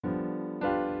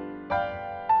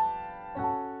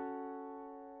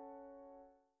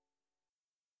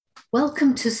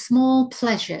Welcome to Small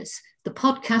Pleasures, the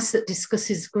podcast that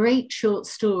discusses great short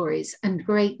stories and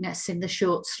greatness in the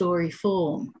short story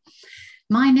form.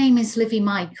 My name is Livy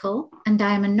Michael, and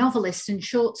I am a novelist and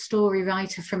short story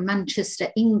writer from Manchester,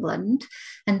 England.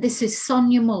 And this is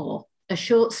Sonia Moore, a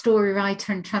short story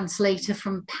writer and translator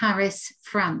from Paris,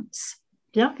 France.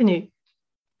 Bienvenue.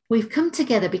 We've come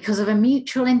together because of a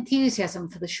mutual enthusiasm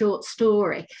for the short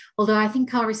story, although I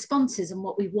think our responses and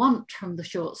what we want from the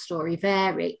short story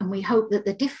vary, and we hope that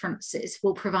the differences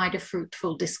will provide a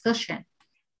fruitful discussion.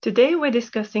 Today we're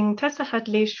discussing Tessa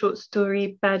Hadley's short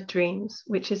story Bad Dreams,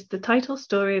 which is the title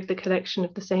story of the collection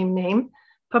of the same name,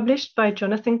 published by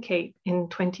Jonathan Cape in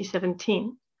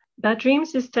 2017. Bad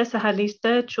Dreams is Tessa Hadley's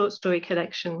third short story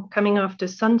collection, coming after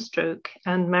Sunstroke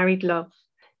and Married Love.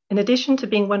 In addition to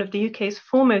being one of the UK's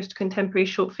foremost contemporary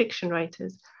short fiction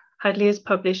writers, Hadley has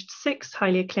published 6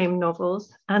 highly acclaimed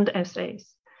novels and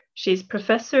essays. She's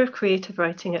Professor of Creative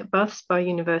Writing at Bath Spa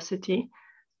University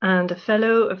and a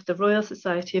Fellow of the Royal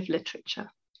Society of Literature.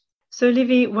 So,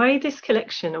 Livy, why this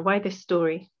collection or why this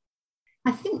story?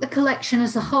 I think the collection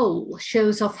as a whole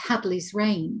shows off Hadley's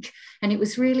range, and it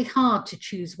was really hard to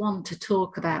choose one to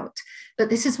talk about.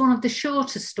 But this is one of the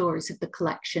shorter stories of the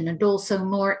collection and also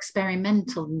more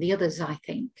experimental than the others, I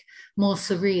think. More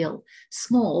surreal,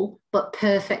 small, but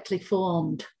perfectly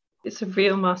formed. It's a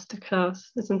real masterclass,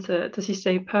 isn't it? As you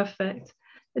say, perfect.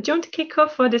 Do you want to kick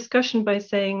off our discussion by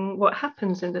saying what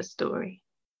happens in the story?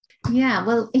 Yeah,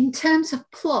 well, in terms of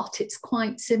plot, it's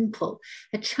quite simple.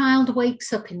 A child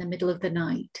wakes up in the middle of the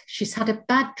night. She's had a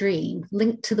bad dream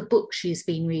linked to the book she's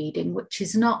been reading, which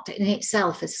is not in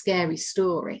itself a scary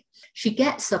story. She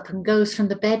gets up and goes from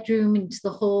the bedroom into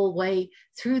the hallway,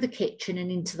 through the kitchen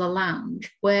and into the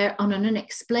lounge, where on an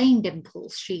unexplained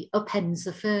impulse, she upends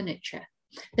the furniture.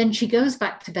 Then she goes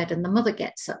back to bed and the mother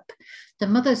gets up. The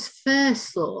mother's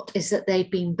first thought is that they've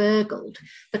been burgled,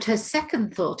 but her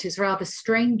second thought is rather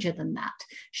stranger than that.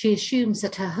 She assumes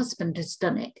that her husband has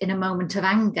done it in a moment of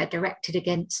anger directed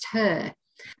against her,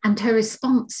 and her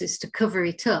response is to cover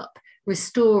it up,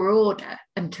 restore order,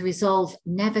 and to resolve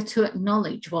never to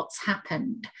acknowledge what's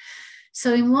happened.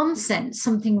 So in one sense,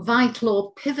 something vital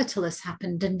or pivotal has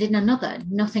happened, and in another,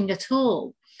 nothing at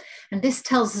all. And this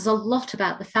tells us a lot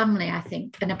about the family, I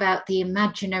think, and about the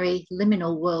imaginary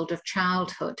liminal world of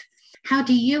childhood. How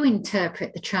do you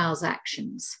interpret the child's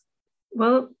actions?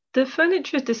 Well, the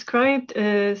furniture is described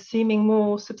as seeming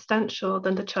more substantial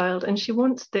than the child, and she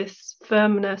wants this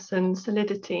firmness and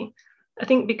solidity. I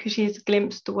think because she's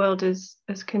glimpsed the world as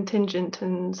contingent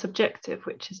and subjective,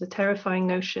 which is a terrifying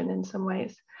notion in some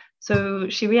ways. So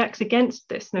she reacts against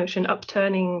this notion,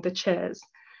 upturning the chairs.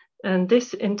 And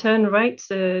this in turn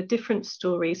writes a different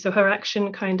story. So her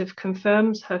action kind of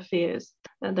confirms her fears.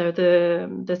 And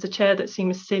there's a chair that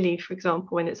seems silly, for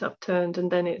example, when it's upturned,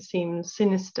 and then it seems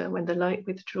sinister when the light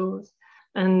withdraws.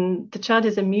 And the child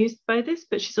is amused by this,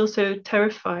 but she's also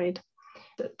terrified.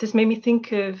 This made me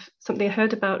think of something I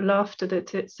heard about laughter,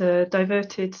 that it's a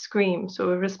diverted scream,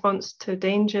 so a response to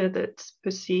danger that's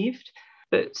perceived,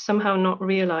 but somehow not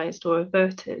realized or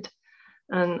averted.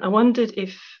 And I wondered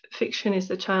if fiction is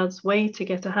the child's way to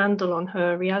get a handle on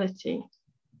her reality.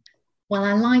 Well,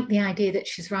 I like the idea that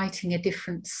she's writing a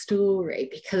different story,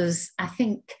 because I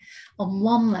think on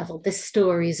one level, this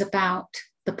story is about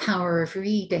the power of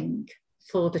reading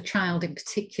for the child in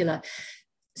particular.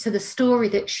 So the story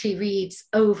that she reads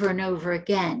over and over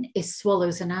again is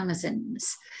Swallows and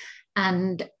Amazons.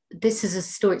 And this is a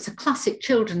story, it's a classic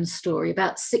children's story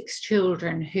about 6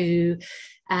 children who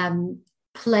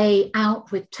play out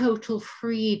with total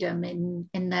freedom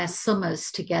in their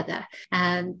summers together.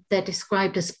 And they're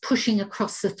described as pushing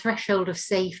across the threshold of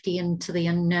safety into the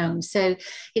unknown. So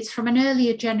it's from an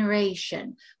earlier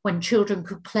generation when children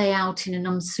could play out in an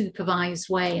unsupervised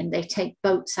way, and they take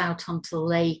boats out onto the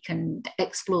lake and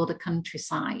explore the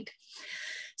countryside.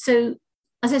 So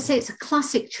as I say, it's a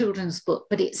classic children's book,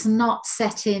 but it's not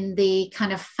set in the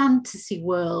kind of fantasy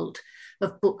world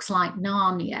of books like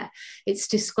Narnia. It's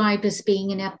described as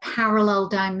being in a parallel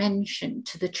dimension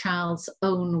to the child's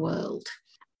own world.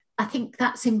 I think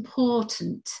that's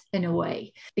important in a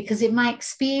way, because in my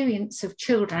experience of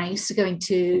children, I used to go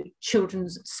into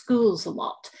children's schools a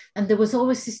lot, and there was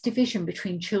always this division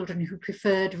between children who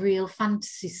preferred real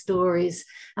fantasy stories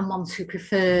and ones who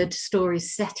preferred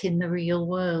stories set in the real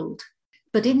world.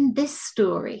 But in this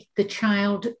story, the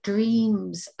child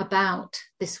dreams about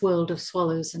this world of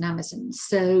swallows and Amazons.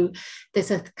 So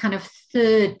there's a kind of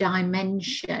third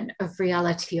dimension of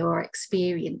reality or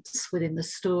experience within the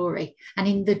story. And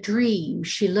in the dream,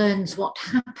 she learns what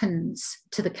happens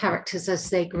to the characters as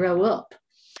they grow up.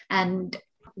 And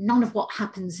none of what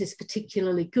happens is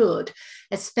particularly good.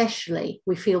 Especially,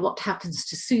 we feel what happens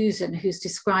to Susan, who's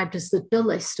described as the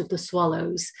dullest of the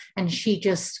swallows, and she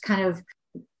just kind of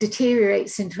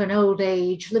deteriorates into an old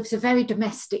age, lives a very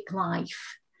domestic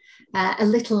life, a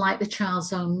little like the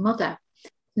child's own mother.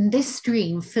 And this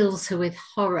dream fills her with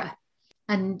horror.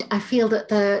 And I feel that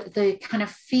the kind of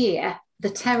fear, the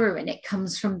terror in it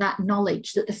comes from that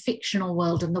knowledge that the fictional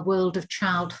world and the world of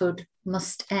childhood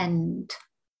must end.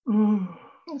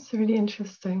 That's really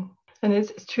interesting. And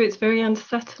it's true, it's very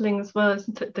unsettling as well,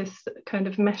 isn't it? This kind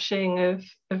of meshing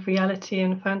of reality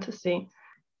and fantasy.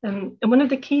 And one of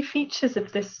the key features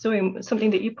of this story,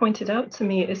 something that you pointed out to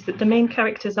me, is that the main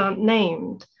characters aren't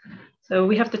named. So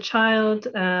we have the child,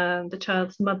 the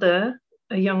child's mother,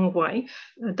 a young wife,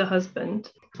 the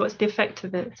husband. What's the effect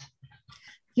of it?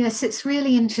 Yes, it's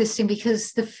really interesting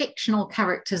because the fictional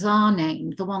characters are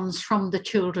named, the ones from the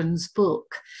children's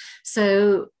book.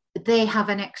 So they have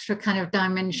an extra kind of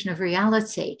dimension of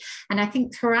reality. And I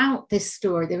think throughout this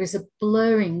story, there is a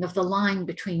blurring of the line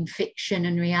between fiction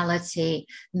and reality,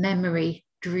 memory,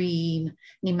 dream,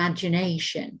 and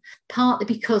imagination, partly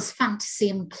because fantasy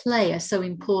and play are so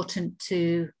important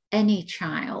to any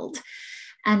child,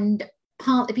 and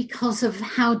partly because of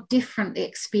how different the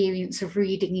experience of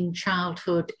reading in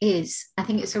childhood is. I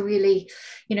think it's a really,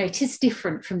 it is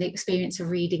different from the experience of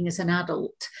reading as an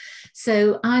adult.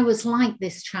 So I was like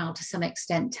this child to some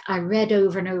extent. I read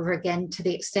over and over again to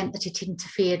the extent that it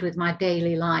interfered with my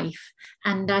daily life.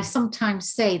 And I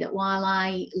sometimes say that while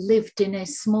I lived in a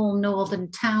small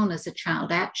northern town as a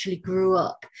child, I actually grew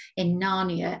up in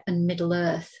Narnia and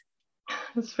Middle-earth.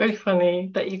 It's very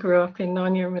funny that you grew up in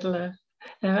Narnia and Middle-earth.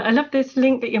 I love this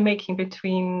link that you're making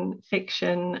between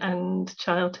fiction and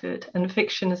childhood, and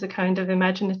fiction as a kind of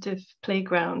imaginative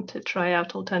playground to try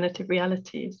out alternative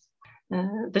realities.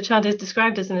 The child is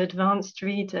described as an advanced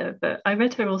reader, but I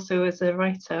read her also as a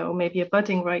writer, or maybe a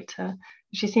budding writer.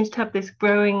 She seems to have this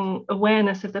growing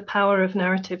awareness of the power of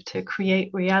narrative to create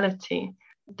reality.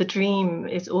 The dream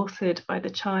is authored by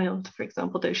the child, for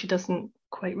example, though she doesn't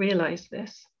quite realize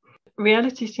this.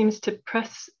 Reality seems to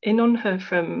press in on her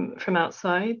from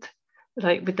outside,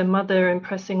 like with the mother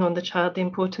impressing on the child the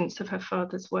importance of her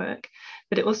father's work,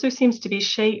 but it also seems to be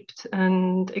shaped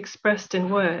and expressed in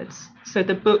words. So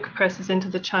the book presses into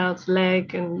the child's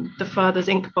leg, and the father's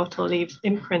ink bottle leaves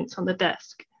imprints on the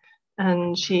desk,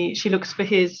 and she looks for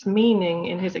his meaning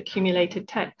in his accumulated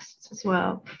texts as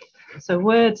well. So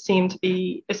words seem to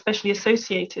be especially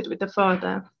associated with the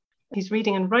father. He's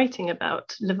reading and writing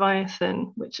about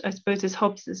Leviathan, which I suppose is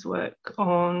Hobbes's work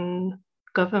on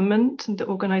government and the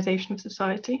organization of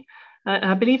society.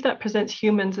 I believe that presents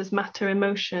humans as matter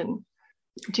emotion.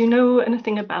 Do you know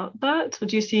anything about that? Or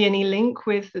do you see any link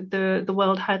with the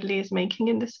world Hadley is making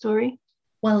in this story?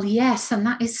 Well, yes, and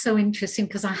that is so interesting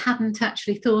because I hadn't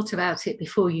actually thought about it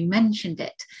before you mentioned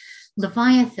it.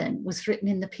 Leviathan was written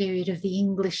in the period of the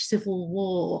English Civil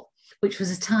War, which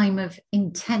was a time of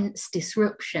intense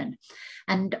disruption.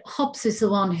 And Hobbes is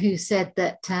the one who said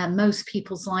that most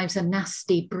people's lives are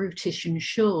nasty, brutish, and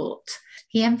short.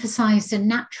 He emphasized a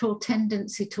natural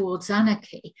tendency towards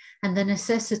anarchy and the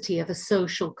necessity of a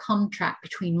social contract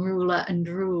between ruler and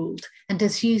ruled. And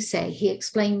as you say, he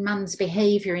explained man's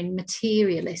behavior in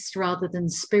materialist rather than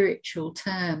spiritual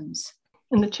terms.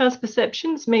 And the child's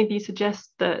perceptions maybe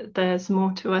suggest that there's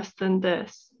more to us than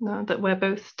this, that we're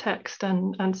both text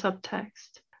and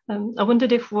subtext. I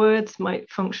wondered if words might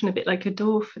function a bit like a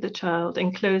door for the child,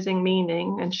 enclosing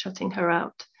meaning and shutting her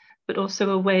out, but also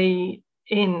a way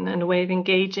in and a way of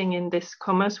engaging in this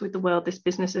commerce with the world, this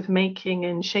business of making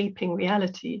and shaping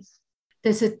realities.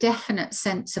 There's a definite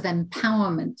sense of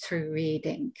empowerment through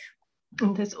reading.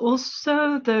 And there's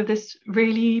also this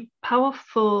really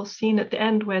powerful scene at the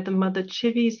end where the mother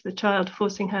chivies the child,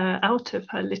 forcing her out of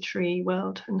her literary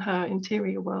world and her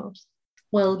interior world.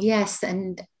 Well, yes,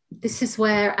 and this is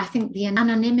where I think the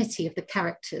anonymity of the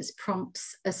characters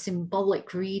prompts a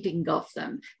symbolic reading of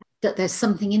them, that there's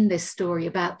something in this story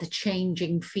about the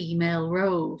changing female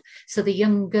role. So the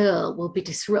young girl will be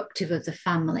disruptive of the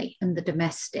family and the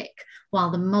domestic, while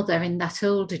the mother in that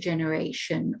older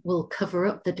generation will cover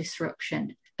up the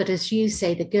disruption. But as you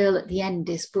say, the girl at the end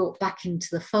is brought back into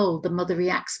the fold. The mother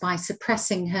reacts by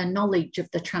suppressing her knowledge of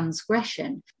the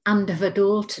transgression and of her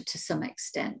daughter to some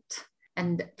extent.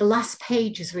 And the last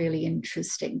page is really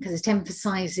interesting because it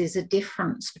emphasizes a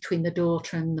difference between the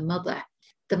daughter and the mother.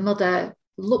 The mother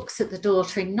looks at the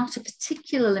daughter in not a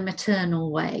particularly maternal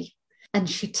way, and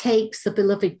she takes the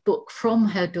beloved book from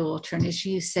her daughter and, as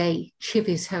you say,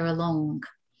 chivies her along.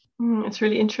 It's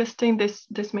really interesting, this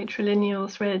matrilineal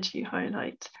thread you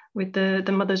highlight with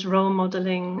the mother's role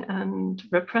modeling and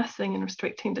repressing and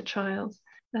restricting the child.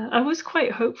 I was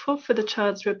quite hopeful for the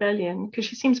child's rebellion because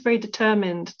she seems very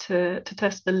determined to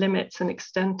test the limits and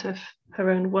extent of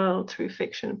her own world through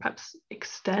fiction, perhaps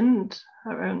extend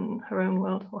her own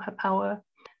world or her power.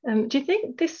 Do you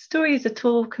think this story is at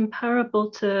all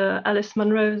comparable to Alice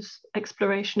Munro's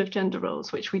exploration of gender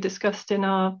roles, which we discussed in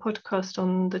our podcast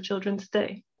on the Children's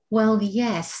Day? Well,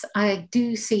 yes, I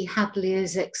do see Hadley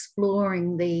as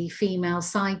exploring the female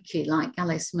psyche like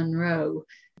Alice Munro,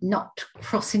 not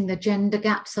crossing the gender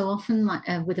gap so often, like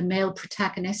with a male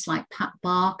protagonist like Pat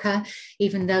Barker,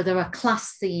 even though there are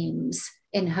class themes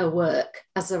in her work,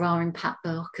 as there are in Pat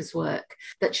Barker's work,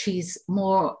 that she's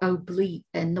more oblique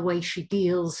in the way she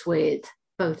deals with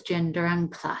both gender and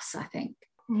class, I think.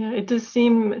 Yeah, it does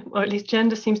seem, or at least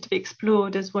gender seems to be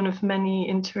explored as one of many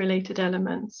interrelated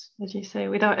elements, as you say,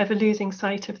 without ever losing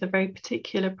sight of the very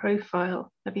particular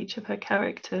profile of each of her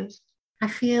characters. I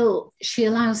feel she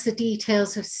allows the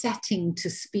details of setting to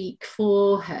speak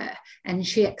for her, and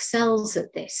she excels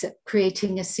at this, at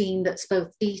creating a scene that's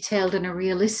both detailed in a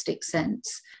realistic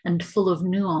sense and full of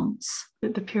nuance.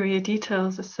 The period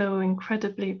details are so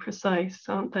incredibly precise,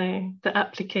 aren't they? The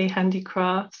applique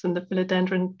handicrafts and the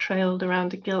philodendron trailed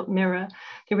around a gilt mirror,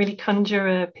 they really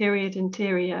conjure a period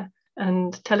interior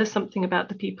and tell us something about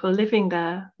the people living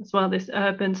there as well, this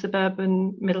urban,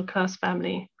 suburban, middle-class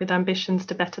family with ambitions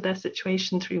to better their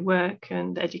situation through work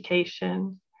and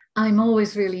education. I'm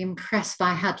always really impressed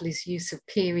by Hadley's use of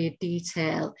period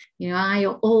detail. You know, I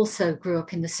also grew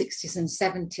up in the 60s and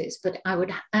 70s, but I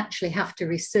would actually have to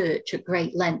research at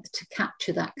great length to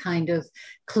capture that kind of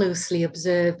closely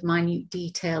observed, minute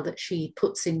detail that she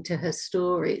puts into her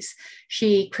stories.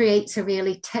 She creates a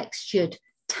really textured,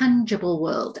 tangible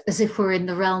world, as if we're in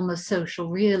the realm of social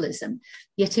realism.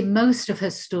 Yet in most of her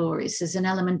stories, there's an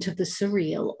element of the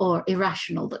surreal or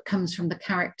irrational that comes from the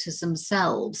characters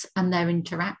themselves and their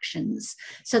interactions.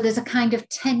 So there's a kind of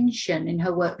tension in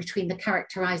her work between the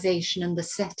characterization and the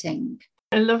setting.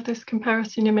 I love this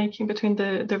comparison you're making between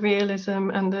the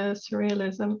realism and the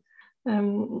surrealism.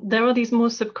 There are these more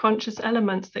subconscious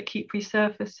elements that keep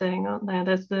resurfacing, aren't there?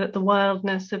 There's the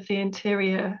wildness of the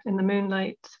interior in the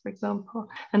moonlight, for example.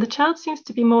 And the child seems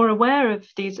to be more aware of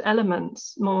these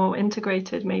elements, more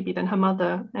integrated maybe than her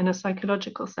mother in a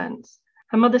psychological sense.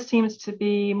 Her mother seems to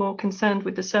be more concerned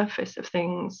with the surface of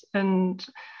things and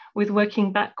with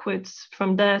working backwards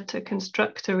from there to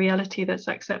construct a reality that's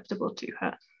acceptable to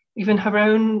her. Even her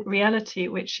own reality,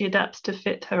 which she adapts to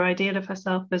fit her ideal of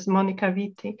herself as Monica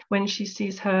Vitti when she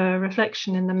sees her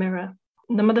reflection in the mirror.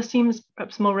 The mother seems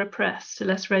perhaps more repressed,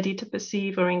 less ready to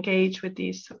perceive or engage with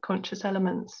these subconscious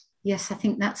elements. Yes, I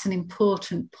think that's an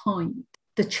important point.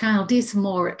 The child is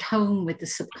more at home with the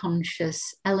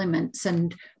subconscious elements,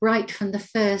 and right from the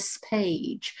first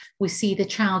page, we see the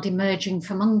child emerging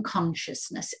from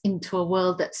unconsciousness into a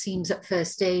world that seems at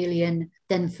first alien,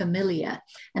 then familiar.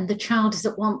 And the child is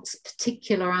at once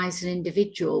particularized an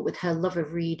individual with her love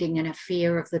of reading and a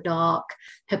fear of the dark,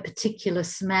 her particular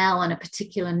smell and a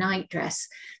particular nightdress,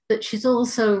 but she's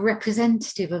also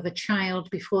representative of a child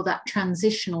before that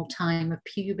transitional time of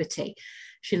puberty.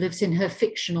 She lives in her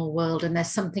fictional world, and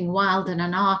there's something wild and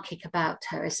anarchic about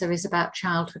her, as there is about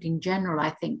childhood in general,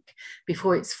 I think,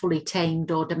 before it's fully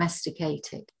tamed or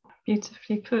domesticated.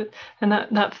 Beautifully put. And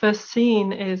that first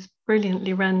scene is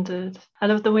brilliantly rendered. I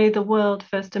love the way the world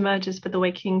first emerges for the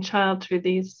waking child through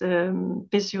these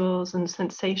visuals and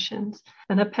sensations.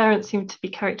 And her parents seem to be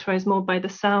characterized more by the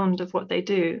sound of what they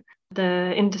do,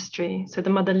 the industry. So the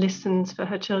mother listens for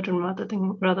her children rather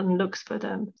than looks for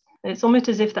them. It's almost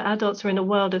as if the adults are in a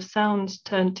world of sound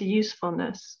turned to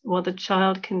usefulness, while the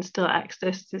child can still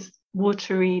access this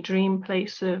watery dream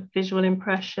place of visual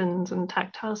impressions and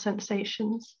tactile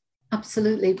sensations.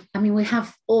 Absolutely. I mean, we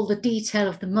have all the detail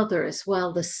of the mother as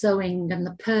well, the sewing and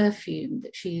the perfume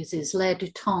that she uses, L'air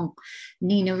du Temps,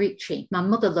 Nina Ricci. My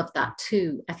mother loved that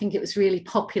too. I think it was really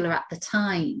popular at the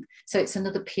time. So it's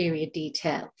another period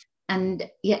detail. And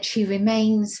yet she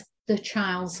remains the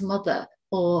child's mother,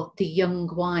 or the young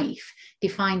wife,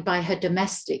 defined by her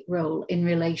domestic role in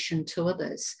relation to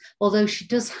others. Although she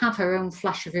does have her own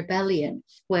flash of rebellion,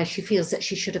 where she feels that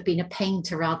she should have been a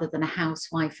painter rather than a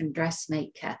housewife and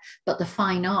dressmaker. But the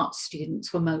fine arts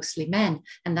students were mostly men.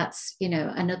 And that's, you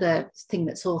know, another thing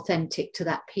that's authentic to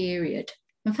that period.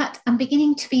 In fact, I'm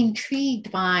beginning to be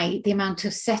intrigued by the amount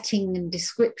of setting and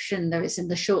description there is in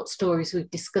the short stories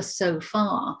we've discussed so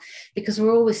far, because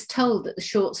we're always told that the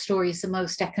short story is the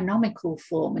most economical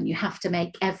form and you have to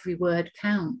make every word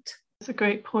count. That's a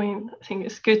great point. I think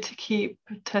it's good to keep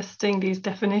testing these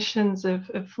definitions of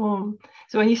form.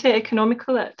 So when you say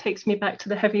economical, that takes me back to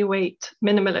the heavyweight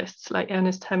minimalists like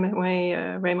Ernest Hemingway,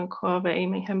 Raymond Carver,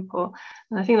 Amy Hempel.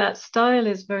 And I think that style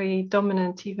is very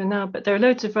dominant even now. But there are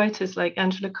loads of writers like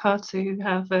Angela Carter who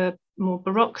have a more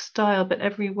Baroque style, but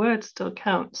every word still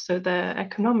counts. So they're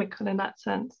economical in that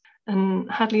sense. And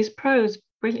Hadley's prose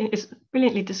is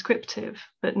brilliantly descriptive,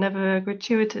 but never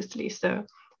gratuitously so.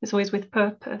 It's always with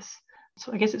purpose.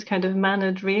 So I guess it's kind of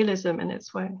mannered realism in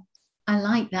its way. I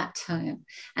like that term.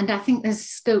 And I think there's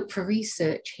scope for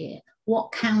research here.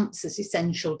 What counts as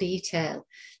essential detail?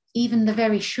 Even the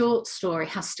very short story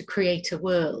has to create a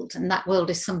world, and that world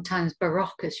is sometimes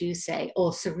Baroque, as you say,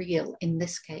 or surreal in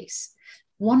this case.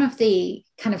 One of the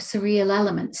kind of surreal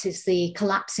elements is the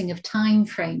collapsing of time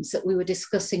frames that we were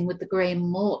discussing with the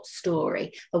Graham Mort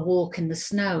story, A Walk in the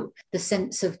Snow, the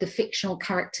sense of the fictional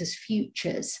character's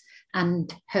futures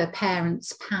and her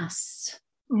parents' past.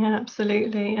 Yeah,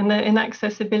 absolutely. And the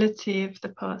inaccessibility of the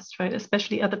past, right?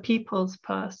 Especially other people's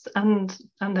past and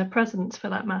their presents for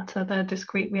that matter, their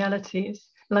discrete realities.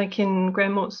 Like in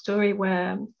Graham Mort's story,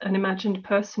 where an imagined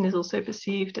person is also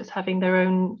perceived as having their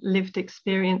own lived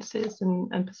experiences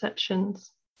and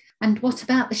perceptions. And what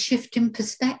about the shift in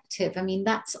perspective? I mean,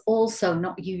 that's also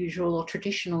not usual or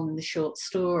traditional in the short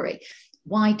story.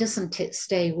 Why doesn't it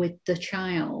stay with the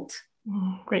child?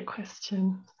 Great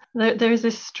question. There is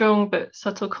this strong but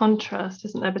subtle contrast,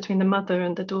 isn't there, between the mother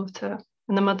and the daughter?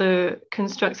 And the mother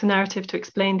constructs a narrative to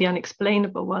explain the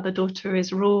unexplainable, while the daughter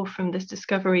is raw from this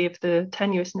discovery of the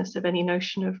tenuousness of any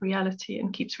notion of reality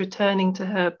and keeps returning to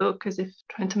her book as if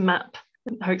trying to map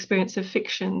her experience of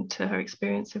fiction to her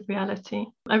experience of reality.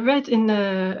 I read in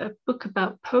a book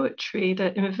about poetry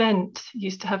that invent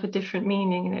used to have a different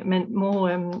meaning, and it meant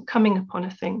more coming upon a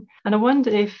thing. And I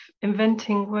wonder if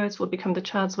inventing words will become the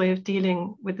child's way of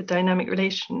dealing with the dynamic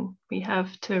relation we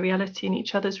have to reality and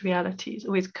each other's realities,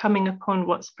 always coming upon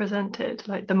what's presented,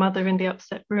 like the mother in the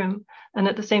upset room, and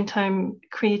at the same time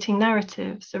creating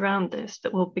narratives around this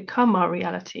that will become our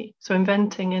reality. So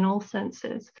inventing in all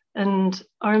senses. And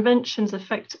our inventions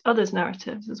affect others'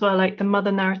 narratives as well, like the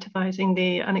mother narrativizing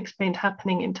the unexplained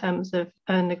happening in terms of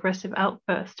an aggressive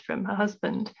outburst from her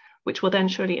husband, which will then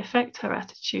surely affect her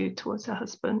attitude towards her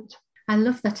husband. I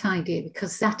love that idea,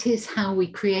 because that is how we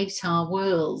create our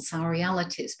worlds, our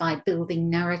realities, by building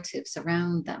narratives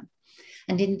around them.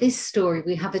 And in this story,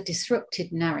 we have a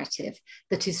disrupted narrative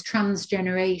that is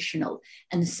transgenerational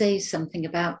and says something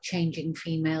about changing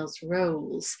females'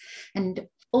 roles. And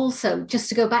also, just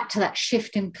to go back to that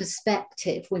shift in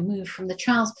perspective, we move from the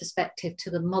child's perspective to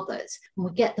the mother's, and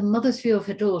we get the mother's view of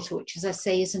her daughter, which, as I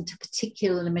say, isn't a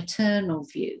particularly maternal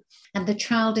view. And the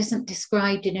child isn't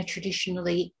described in a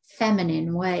traditionally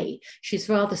feminine way. She's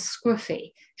rather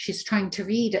scruffy. She's trying to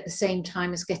read at the same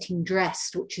time as getting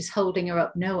dressed, which is holding her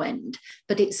up no end.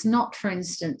 But it's not, for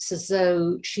instance, as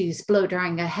though she's blow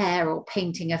drying her hair or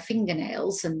painting her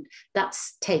fingernails, and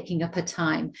that's taking up her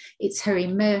time. It's her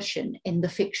immersion in the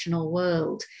fictional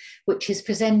world, which is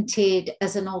presented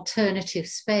as an alternative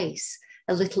space,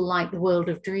 a little like the world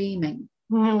of dreaming.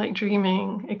 Like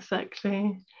dreaming,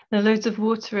 exactly. There are loads of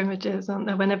water images, aren't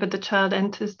there? Whenever the child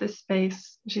enters this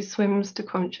space, she swims to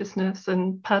consciousness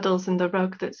and paddles in the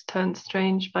rug that's turned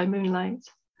strange by moonlight.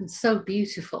 It's so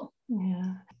beautiful.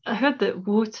 Yeah. I heard that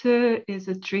water is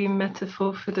a dream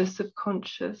metaphor for the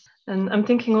subconscious. And I'm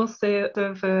thinking also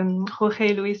of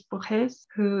Jorge Luis Borges,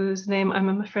 whose name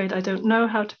I'm afraid I don't know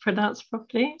how to pronounce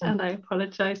properly, and I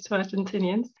apologize to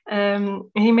Argentinians.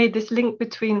 He made this link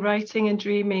between writing and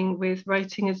dreaming with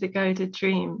writing as a guided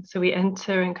dream. So we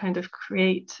enter and kind of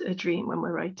create a dream when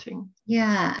we're writing.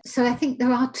 Yeah, so I think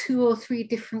there are 2 or 3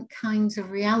 different kinds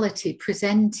of reality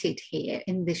presented here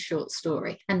in this short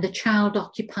story, and the child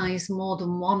occupies more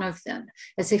than one of them,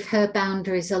 as if her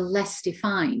boundaries are less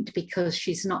defined because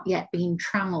she's not yet been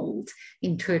trammelled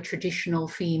into a traditional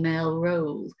female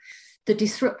role. The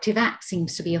disruptive act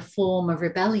seems to be a form of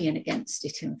rebellion against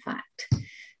it, in fact.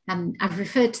 And I've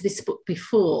referred to this book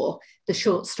before, The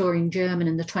Short Story in German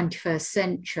in the 21st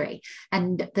Century.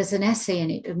 And there's an essay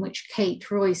in it in which Kate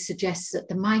Royce suggests that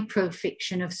the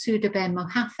microfiction of Sudaber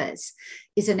Mohafez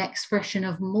is an expression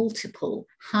of multiple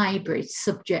hybrid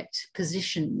subject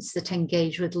positions that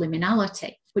engage with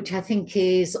liminality, which I think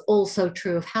is also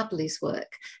true of Hadley's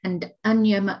work. And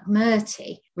Anya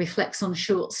McMurtry reflects on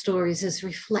short stories as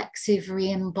reflexive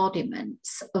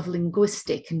re-embodiments of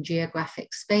linguistic and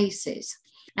geographic spaces.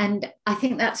 And I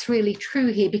think that's really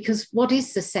true here, because what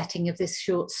is the setting of this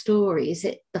short story? Is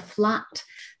it the flat,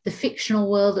 the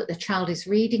fictional world that the child is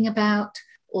reading about,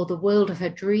 or the world of her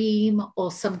dream,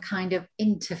 or some kind of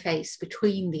interface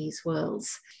between these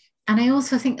worlds? And I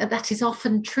also think that that is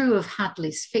often true of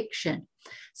Hadley's fiction.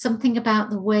 Something about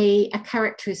the way a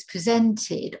character is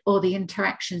presented or the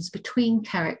interactions between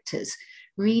characters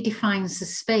redefines the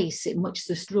space in which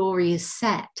the story is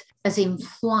set, as in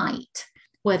Flight,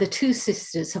 where the two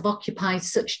sisters have occupied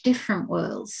such different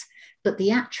worlds, but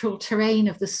the actual terrain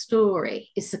of the story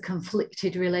is the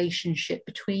conflicted relationship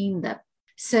between them.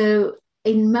 So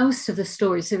in most of the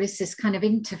stories, there is this kind of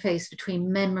interface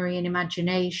between memory and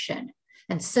imagination.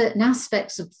 And certain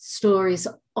aspects of stories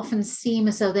often seem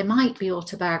as though they might be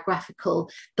autobiographical,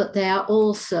 but they are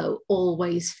also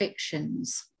always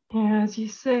fictions. Yeah, as you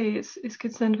say, it's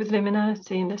concerned with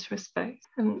liminality in this respect.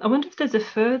 I wonder if there's a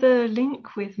further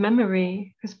link with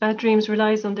memory, because Bad Dreams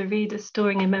relies on the reader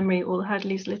storing in memory all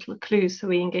Hadley's little clues, so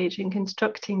we engage in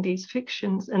constructing these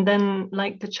fictions. And then,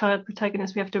 like the child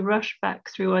protagonist, we have to rush back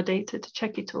through our data to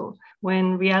check it all,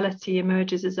 when reality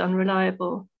emerges as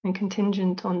unreliable and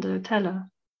contingent on the teller.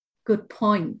 Good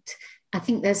point. I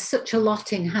think there's such a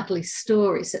lot in Hadley's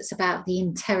stories that's about the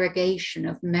interrogation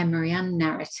of memory and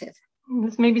narrative.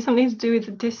 There's maybe something to do with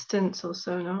the distance or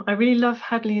so, no? I really love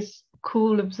Hadley's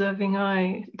cool, observing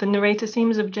eye. The narrator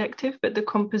seems objective, but the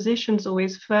composition's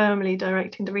always firmly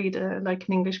directing the reader, like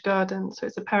an English garden. So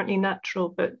it's apparently natural,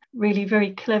 but really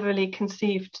very cleverly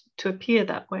conceived to appear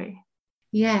that way.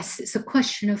 Yes, it's a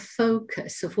question of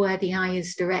focus, of where the eye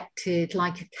is directed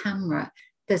like a camera.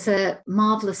 There's a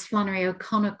marvellous Flannery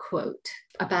O'Connor quote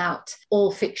about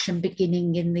all fiction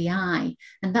beginning in the eye.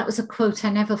 And that was a quote I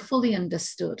never fully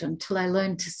understood until I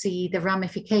learned to see the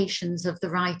ramifications of the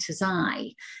writer's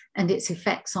eye and its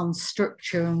effects on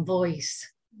structure and voice.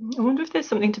 I wonder if there's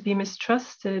something to be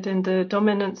mistrusted in the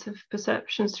dominance of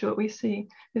perceptions to what we see.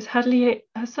 Because Hadley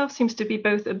herself seems to be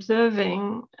both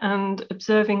observing and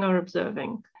observing our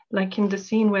observing. Like in the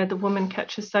scene where the woman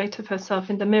catches sight of herself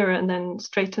in the mirror and then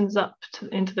straightens up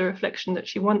into the reflection that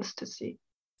she wants to see.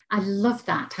 I love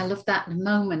that. I love that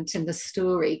moment in the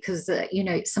story because,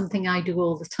 it's something I do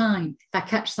all the time. If I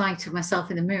catch sight of myself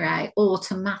in the mirror, I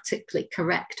automatically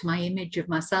correct my image of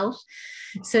myself.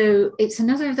 So it's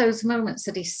another of those moments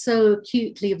that is so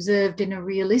acutely observed in a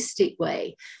realistic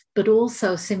way, but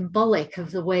also symbolic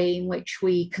of the way in which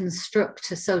we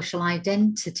construct a social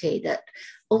identity that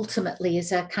ultimately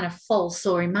is a kind of false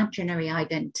or imaginary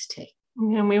identity.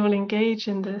 Yeah, and we will engage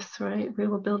in this, right? We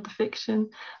will build the fiction.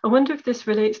 I wonder if this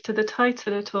relates to the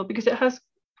title at all, because it has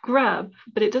grab,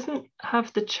 but it doesn't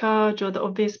have the charge or the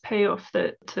obvious payoff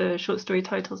that short story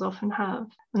titles often have.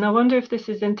 And I wonder if this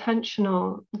is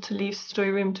intentional, to leave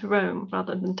story room to roam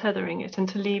rather than tethering it, and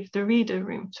to leave the reader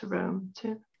room to roam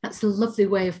too. That's a lovely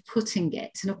way of putting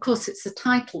it. And of course, it's the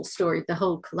title story of the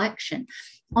whole collection.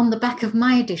 On the back of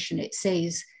my edition, it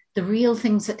says, the real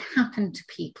things that happen to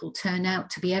people turn out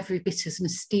to be every bit as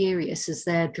mysterious as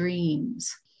their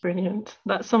dreams. Brilliant.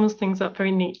 That sums things up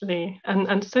very neatly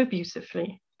and so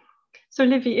beautifully. So,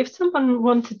 Livy, if someone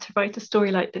wanted to write a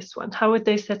story like this one, how would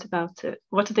they set about it?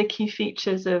 What are the key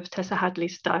features of Tessa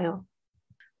Hadley's style?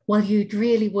 Well, you'd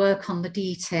really work on the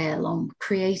detail, on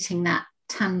creating that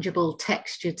tangible,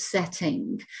 textured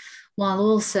setting, while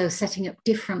also setting up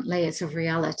different layers of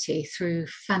reality through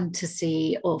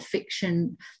fantasy or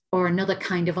fiction or another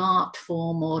kind of art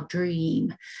form or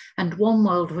dream. And one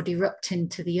world would erupt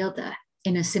into the other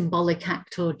in a symbolic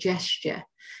act or gesture,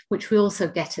 which we also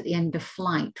get at the end of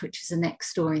Flight, which is the next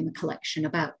story in the collection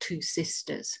about two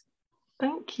sisters.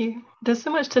 Thank you. There's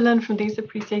so much to learn from these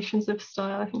appreciations of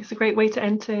style. I think it's a great way to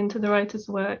enter into the writer's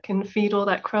work and feed all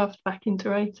that craft back into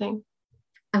writing.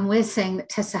 And we're saying that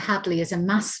Tessa Hadley is a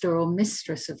master or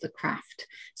mistress of the craft,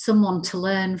 someone to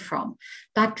learn from.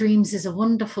 Bad Dreams is a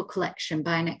wonderful collection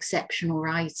by an exceptional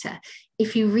writer.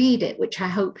 If you read it, which I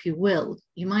hope you will,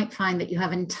 you might find that you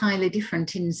have entirely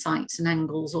different insights and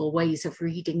angles or ways of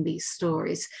reading these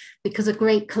stories, because a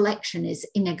great collection is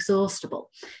inexhaustible.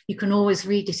 You can always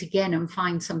read it again and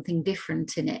find something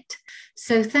different in it.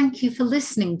 So thank you for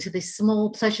listening to this Small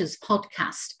Pleasures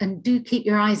podcast, and do keep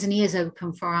your eyes and ears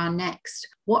open for our next.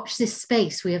 Watch this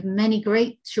space. We have many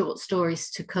great short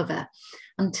stories to cover.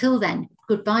 Until then,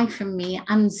 goodbye from me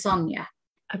and Sonia.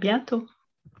 A bientôt.